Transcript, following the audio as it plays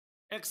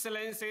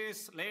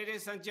Excellencies,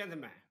 ladies and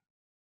gentlemen,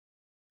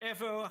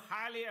 FAO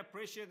highly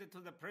appreciated to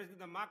the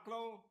President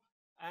Macron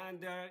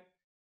and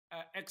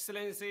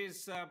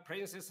Excellencies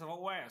Princess of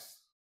Wales,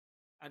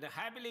 and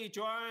happily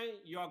join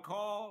your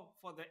call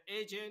for the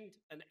urgent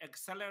and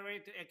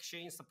accelerated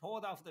action in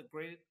support of the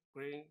Great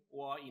Green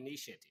Wall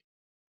Initiative.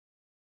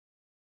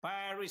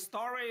 By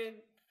restoring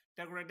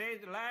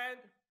degraded land,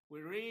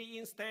 we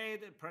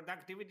reinstate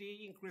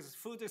productivity, increase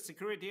food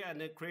security,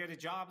 and create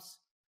jobs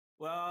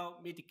while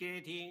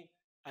mitigating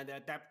and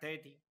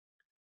adapting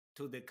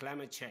to the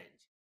climate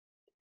change.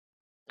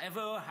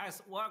 FAO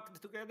has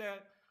worked together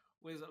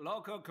with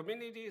local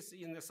communities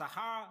in the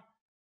Sahel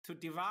to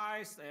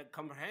devise a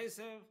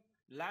comprehensive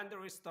land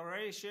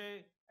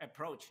restoration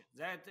approach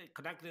that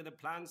connected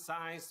plant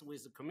science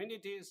with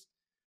communities,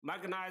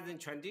 mechanizing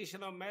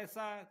traditional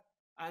methods,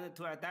 and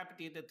to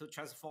adapt it to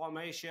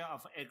transformation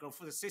of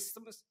agri-food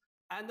systems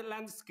and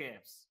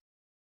landscapes.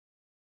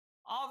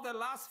 Over the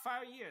last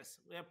 5 years,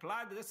 we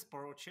applied this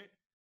approach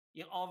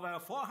in over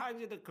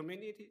 400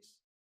 communities,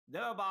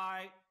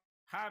 thereby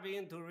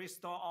helping to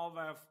restore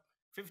over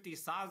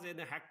 50,000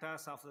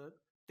 hectares of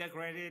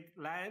degraded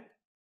land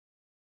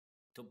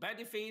to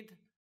benefit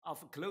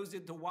of close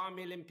to 1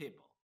 million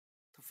people.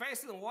 To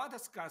face the water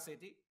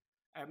scarcity,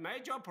 a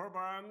major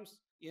problem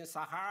in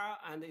Sahel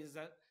and in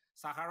the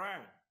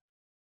Saharan,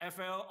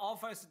 FAO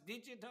offers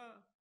digital,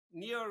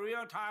 near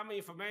real-time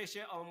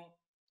information on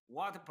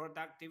water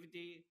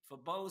productivity for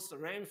both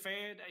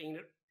rain-fed and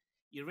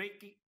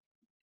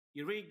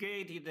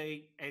irrigated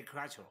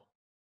agriculture,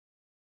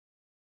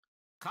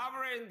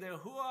 covering the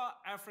whole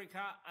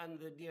Africa and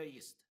the Near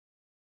East.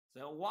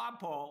 The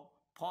WAPO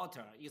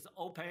portal is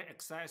open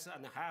access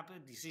and help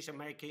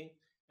decision-making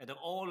at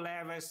all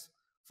levels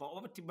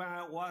for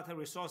optimal water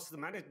resource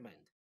management,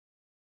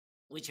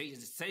 which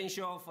is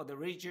essential for the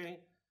region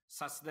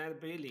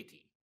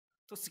sustainability.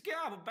 To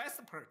scale up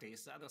best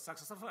practice and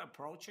successful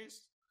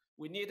approaches,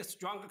 we need a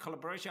stronger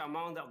collaboration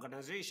among the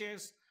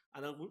organizations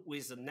and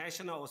with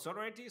national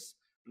authorities,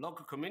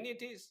 local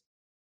communities,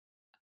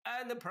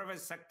 and the private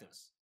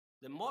sectors.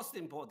 The most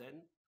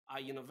important are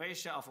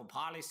innovation of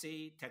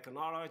policy,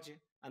 technology,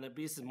 and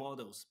business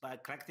models by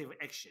collective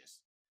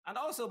actions. And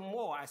also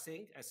more, I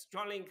think, I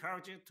strongly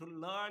encourage you to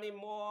learn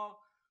more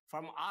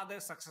from other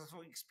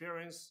successful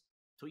experience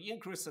to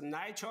increase the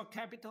natural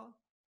capital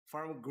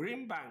from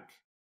Green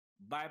Bank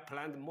by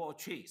planting more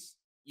trees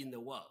in the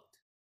world.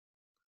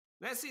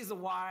 This is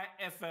why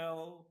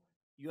FAO,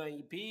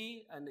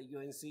 UNEP, and the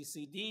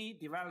UNCCD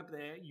developed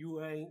the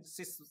UN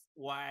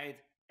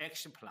system-wide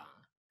action plan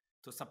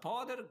to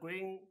support the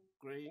Great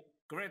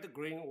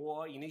Green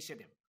Wall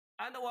Initiative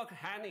and work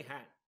hand in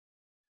hand.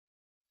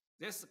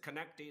 This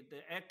connected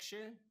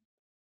action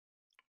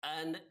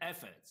and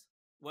efforts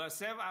will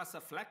serve as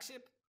a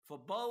flagship for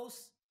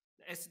both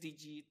the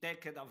SDG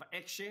Decade of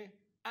Action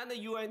and the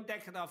UN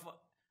Decade of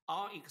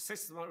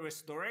Ecosystem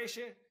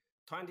Restoration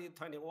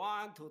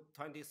 2021 to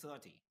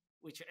 2030,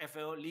 which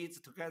FAO leads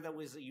together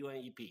with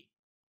UNEP.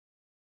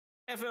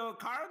 FAO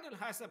currently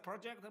has a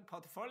project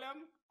portfolio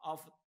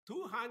of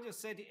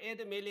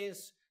 $238 million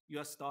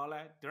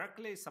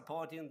directly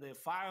supporting the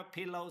 5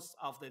 pillars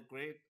of the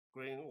Great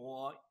Green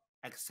Wall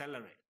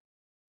Accelerate,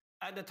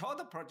 and the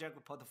total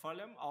project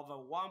portfolio of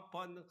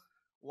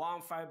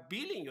 $1.15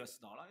 billion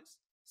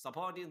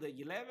supporting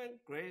the 11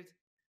 Great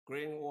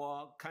Green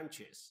Wall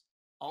countries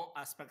on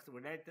aspects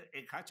related to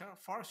agriculture,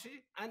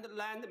 forestry, and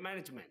land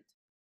management.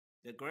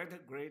 The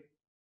Great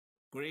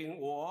Green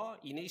Wall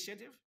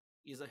Initiative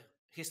is a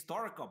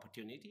historic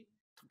opportunity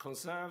to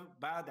conserve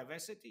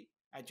biodiversity,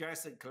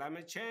 address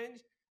climate change,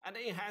 and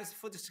enhance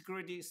food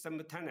security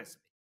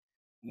simultaneously.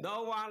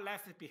 No one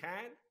left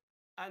behind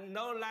and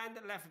no land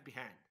left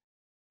behind.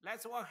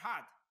 Let's work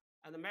hard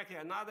and make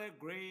another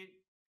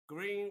great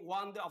green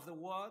wonder of the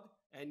world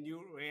a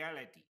new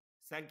reality.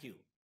 Thank you.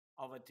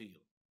 Over to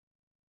you.